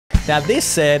Now this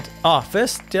said,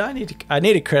 first, I need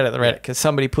to credit the Reddit because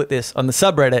somebody put this on the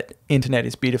subreddit. Internet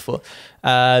is beautiful.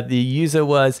 The user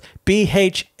was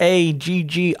BHAGGITH,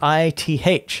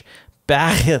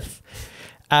 Baghith.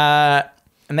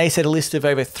 And they said a list of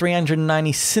over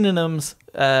 390 synonyms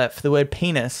for the word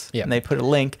penis. Yep. And they put a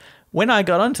link. When I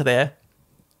got onto there,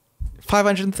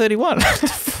 531.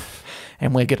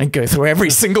 And we're going to go through every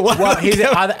single one. Well,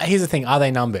 here's the thing. Are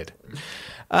they numbered?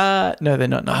 No, they're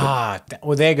not numbered.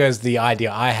 Well, there goes the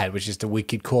idea I had, which is that we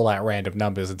could call out random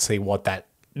numbers and see what that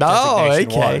Oh,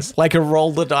 designation okay. was. Like a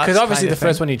roll the dice. Because obviously kind the of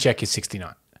first thing. one you check is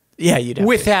 69. Yeah, you'd have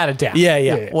Without a doubt.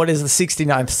 Yeah. What is the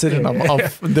 69th synonym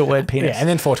of the word penis? Yeah, and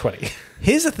then 420.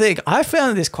 Here's the thing. I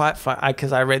found this quite fun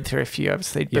because I read through a few,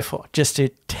 obviously, before, just to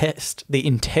test the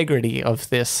integrity of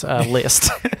this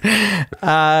list.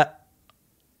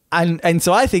 And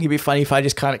so I think it'd be funny if I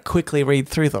just kind of quickly read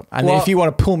through them. And then if you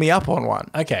want to pull me up on one,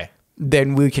 Okay.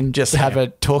 then we can just have a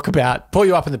talk about... Pull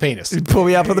you up in the penis. Pull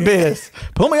me up on the penis.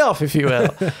 Pull me off, if you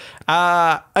will.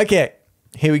 Okay,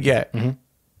 here we go.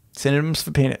 Synonyms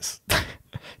for penis.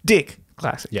 Dick,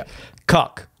 classic. Yeah.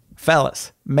 Cock,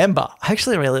 phallus, member. I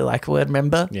actually really like the word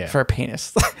member for a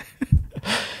penis.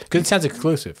 Because it sounds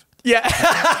exclusive. Yeah.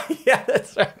 Yeah,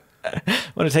 that's right.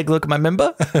 Want to take a look at my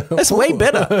member? That's way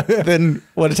better than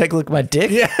want to take a look at my dick.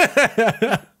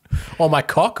 Yeah. Or my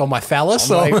cock, or my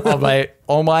phallus.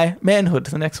 Or my manhood,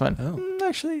 the next one.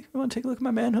 Actually, you want to take a look at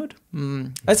my manhood?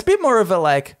 That's a bit more of a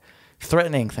like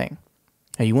threatening thing.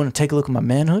 Hey, you want to take a look at my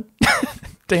manhood?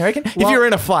 Do you reckon? If you're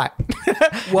in a fight,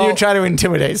 you're trying to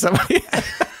intimidate somebody.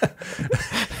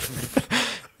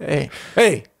 hey,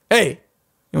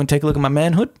 you want to take a look at my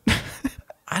manhood?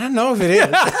 I don't know if it is.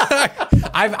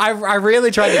 I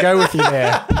really tried to go with you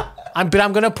there. But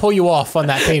I'm going to pull you off on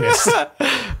that penis.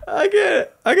 I'm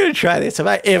gonna try this. If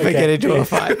I ever get into a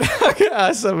fight, I'm gonna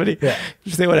ask somebody.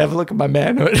 Just they want to have a look at my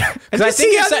manhood. Because I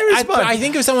think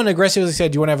if someone aggressively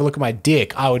said, "Do you want to have a look at my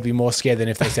dick?" I would be more scared than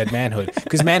if they said manhood.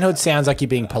 Because manhood sounds like you're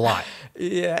being polite.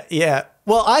 Yeah.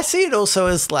 Well, I see it also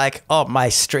as like, oh, my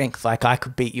strength, like I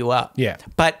could beat you up. Yeah.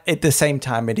 But at the same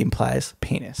time, it implies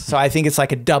penis. So I think it's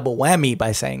like a double whammy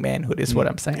by saying manhood is what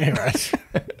I'm saying. Yeah, right.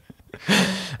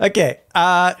 Okay.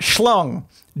 Schlong,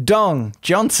 dong,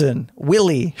 Johnson,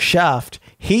 Willy, shaft,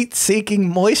 heat-seeking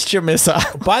moisture missile.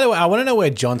 By the way, I want to know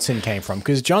where Johnson came from,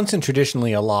 because Johnson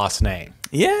traditionally a last name.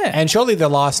 Yeah. And surely the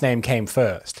last name came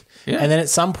first. Yeah. And then at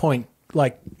some point,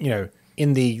 like, you know,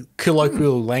 in the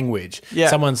colloquial language,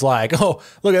 someone's like, "Oh,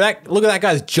 look at that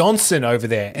guy's Johnson over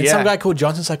there." And some guy called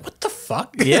Johnson's like, "What the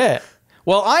fuck?" Yeah.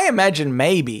 Well, I imagine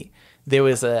maybe there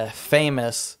was a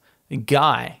famous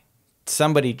guy,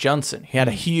 somebody Johnson. He had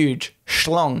a huge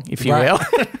schlong, if you will.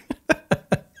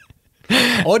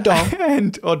 Or dong.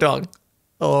 Or dong.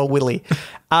 Or Willy.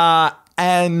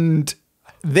 And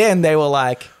then they were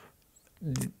like,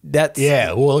 that's...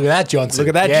 Yeah, well, look at that Johnson.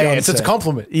 Look at that Johnson. It's a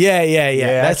compliment. Yeah.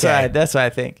 That's okay. right. That's what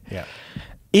I think. Yeah.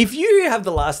 If you have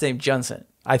the last name Johnson,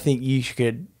 I think you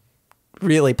could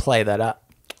really play that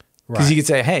up. Because you could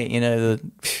say, hey,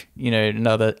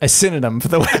 a synonym for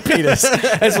the word penis.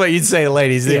 That's what you'd say to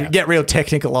ladies. They get real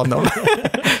technical on them.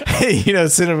 Hey, a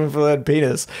synonym for the word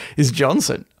penis is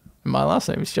Johnson. My last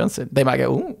name is Johnson. They might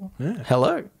go, ooh,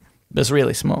 hello. That's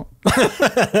really small.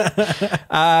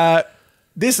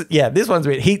 This one's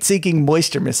weird. Heat-seeking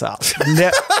moisture missile.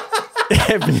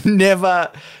 I've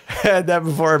never heard that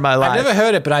before in my life. I've never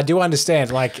heard it, but I do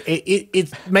understand. Like,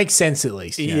 it makes sense at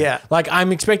least. You know? Yeah. Like,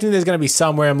 I'm expecting there's going to be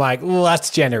somewhere I'm like, well, that's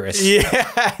generous.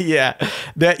 Yeah.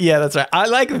 That's right. I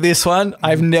like this one.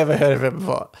 I've never heard of it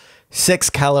before. Sex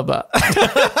caliber.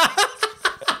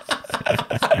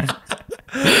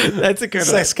 That's a good one.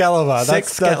 Sex caliber.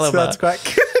 That's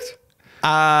quite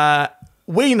good.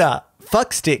 Wiener.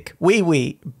 Fuckstick,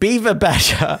 wee, beaver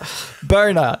basher,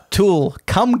 boner, tool,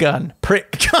 cum gun,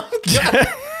 prick.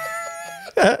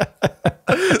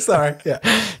 Sorry. Yeah.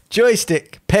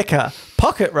 Joystick, pecker,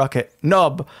 pocket rocket,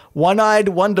 knob, one-eyed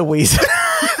wonder weasel.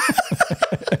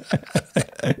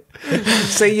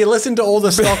 See, you listen to all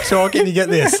the stock talk and you get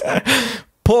this.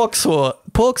 Pork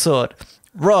sword,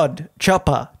 rod,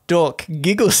 chopper, dork,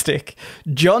 giggle stick,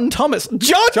 John Thomas.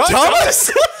 John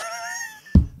Thomas?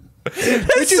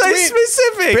 That's so weird.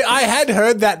 Specific. But I had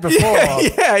heard that before.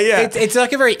 Yeah. It's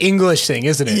like a very English thing,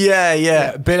 isn't it?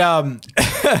 Yeah. But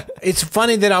it's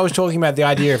funny that I was talking about the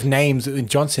idea of names in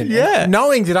Johnson. Yeah.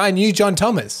 Knowing that I knew John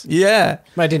Thomas. Yeah.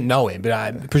 I didn't know him, but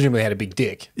I presumably had a big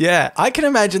dick. Yeah. I can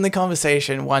imagine the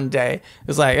conversation one day. It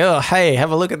was like, oh, hey,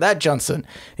 have a look at that Johnson.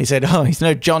 He said, oh, he's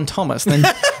no John Thomas. Then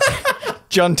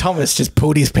John Thomas just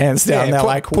pulled his pants down. They're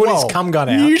like, put his cum gun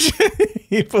out.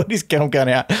 He put his cum gun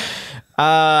out.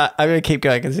 I'm going to keep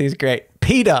going because he's great.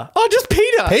 Peter. Oh, just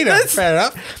Peter. Peter. Fair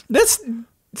enough. That's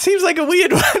seems like a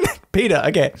weird one. Peter.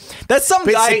 Okay. That's some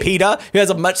guy, Peter, who has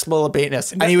a much smaller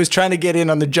penis. And he was trying to get in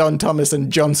on the John Thomas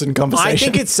and Johnson conversation. I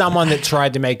think it's someone that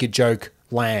tried to make a joke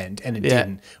land and it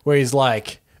didn't. Where he's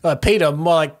like, Peter,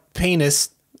 more like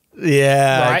penis.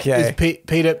 Yeah. Right? Okay. Is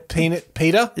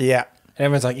Peter? Yeah. And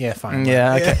everyone's like, yeah, fine.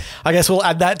 Yeah. Okay. I guess we'll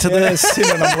add that to the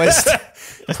synonym list.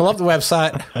 Pull up the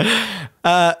website.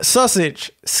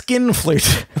 Sausage. Skin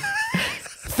flute.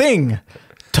 Thing.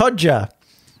 Todger.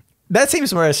 That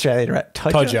seems more Australian, right?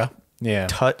 Todger. Yeah.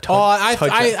 Todger.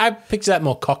 I picture that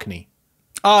more Cockney.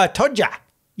 Oh, Todger.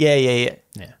 Yeah. Yeah.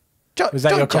 Was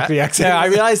that your Cockney accent? Yeah, I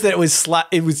realised that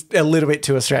it was a little bit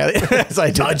too Australian. So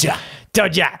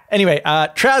Todger. Anyway,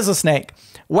 trouser snake.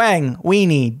 Wang,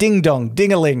 weenie, ding dong,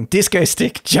 ding-a-ling, disco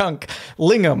stick, junk,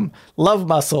 lingam, love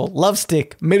muscle, love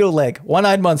stick, middle leg,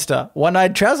 one-eyed monster,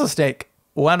 one-eyed trouser snake,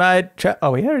 one-eyed...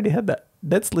 oh, we already had that.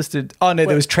 That's listed... Oh, no,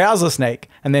 there was trouser snake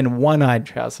and then one-eyed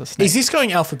trouser snake. Is this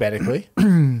going alphabetically?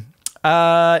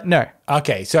 No.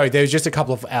 Okay, so there was just a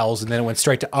couple of L's and then it went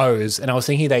straight to O's and I was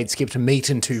thinking they'd skipped meat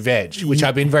and 2 veg, which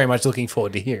I've been very much looking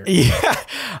forward to hearing. Yeah.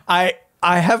 I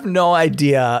have no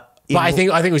idea... But I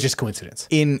think it was just coincidence.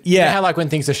 You know how like when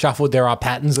things are shuffled, there are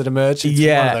patterns that emerge. It's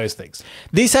one of those things.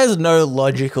 This has no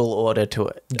logical order to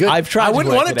it. Good. I've tried. I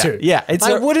wouldn't want it to. Yeah,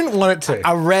 I wouldn't want it to.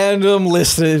 A random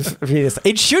list of videos.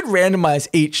 It should randomize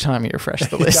each time you refresh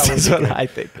the list. Is what I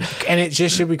think. And it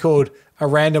just should be called a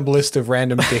random list of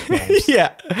random dick names.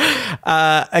 Yeah.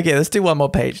 Okay, let's do one more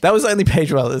page. That was only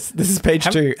page 1. This is page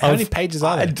 2. How many pages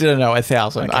are there? I don't know.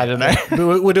 1,000. Okay. I don't know.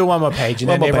 We'll do one more page, and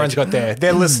then everyone's got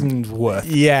their listened worth.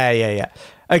 Yeah.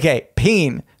 Okay,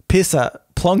 peen, pisser,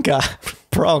 plonker,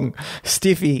 prong,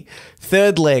 stiffy,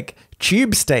 third leg,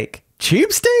 tube steak.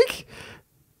 Tube steak?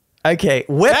 Okay,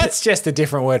 that's just a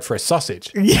different word for a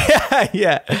sausage.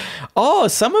 Yeah. Oh,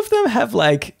 some of them have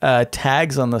like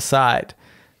tags on the side.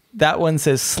 That one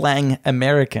says slang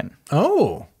American.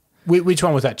 Oh, which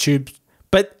one was that? Tube.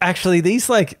 But actually, these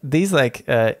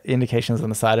indications on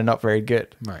the side are not very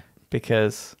good, right?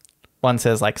 Because one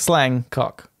says like slang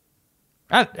cock.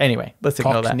 Anyway, let's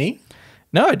ignore Cockney? that.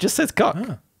 No, it just says cock.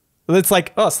 Oh. It's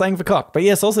like slang for cock, but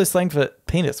yes, also slang for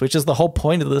penis, which is the whole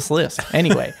point of this list.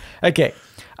 Anyway, okay,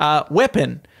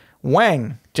 weapon,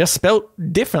 wang, just spelt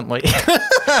differently.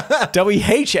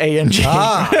 WHANG.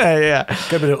 Yeah.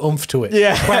 Got a bit of oomph to it.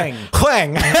 Yeah. Whang.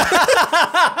 Whang.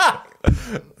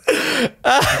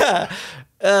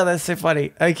 Oh, that's so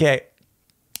funny. Okay.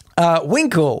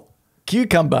 Winkle,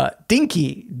 cucumber,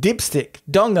 dinky, dipstick,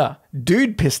 donger,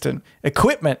 dude piston,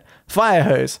 equipment, fire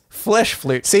hose, flesh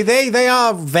flute. See, they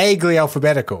are vaguely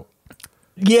alphabetical.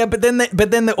 Yeah, but then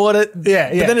the order.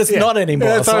 Yeah. But then it's not anymore.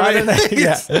 Yeah, so I don't know.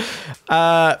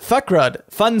 Yeah. Fuck rod,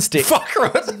 fun stick. Fuck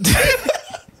rod.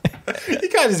 You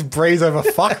can't just breeze over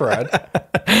fuck rod.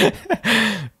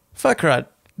 Fuck rod.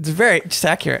 It's just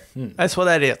accurate. That's what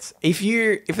that is.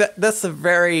 That's the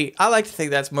very. I like to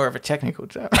think that's more of a technical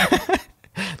term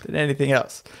than anything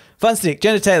else. Fun stick,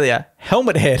 genitalia,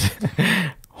 helmet head,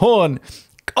 horn.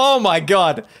 Oh my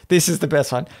god, this is the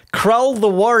best one. Krull the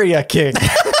Warrior King.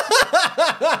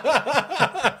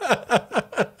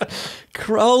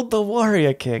 Krull the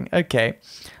Warrior King. Okay.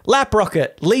 Lap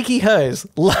rocket, leaky hose,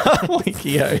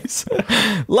 leaky hose,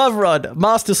 love rod,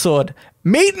 master sword,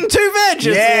 meat and 2 veg.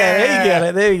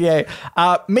 Yeah, there you go.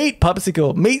 Meat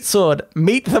popsicle, meat sword,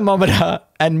 meat thermometer,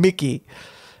 and Mickey.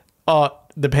 Oh,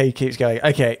 the page keeps going.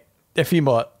 Okay, a few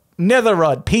more. Nether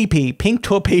rod, PP, pink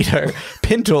torpedo,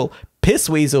 pintle, piss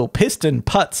weasel, piston,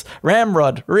 putts,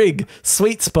 ramrod, rig,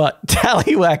 sweet spot,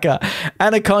 tallywhacker,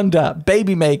 anaconda,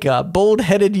 baby maker,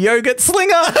 bald-headed yogurt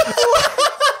slinger.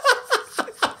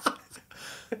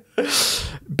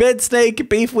 Bed snake,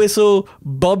 beef whistle,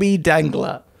 Bobby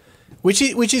dangler. Which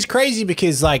is crazy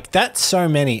because like that's so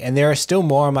many and there are still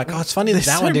more. I'm like, oh, it's funny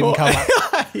that one didn't come up.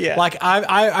 Yeah. Like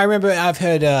I remember I've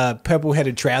heard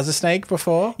purple-headed trouser snake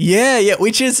before. Yeah,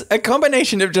 which is a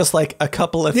combination of just like a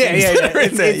couple of things.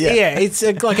 Yeah. It's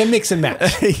like a mix and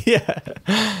match. Yeah.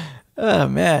 Oh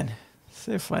man,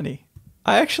 so funny.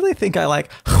 I actually think I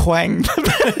like Whang.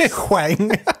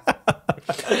 Whang.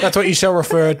 That's what you shall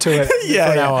refer to it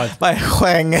from now on. My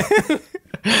Whang.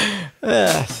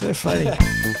 So funny.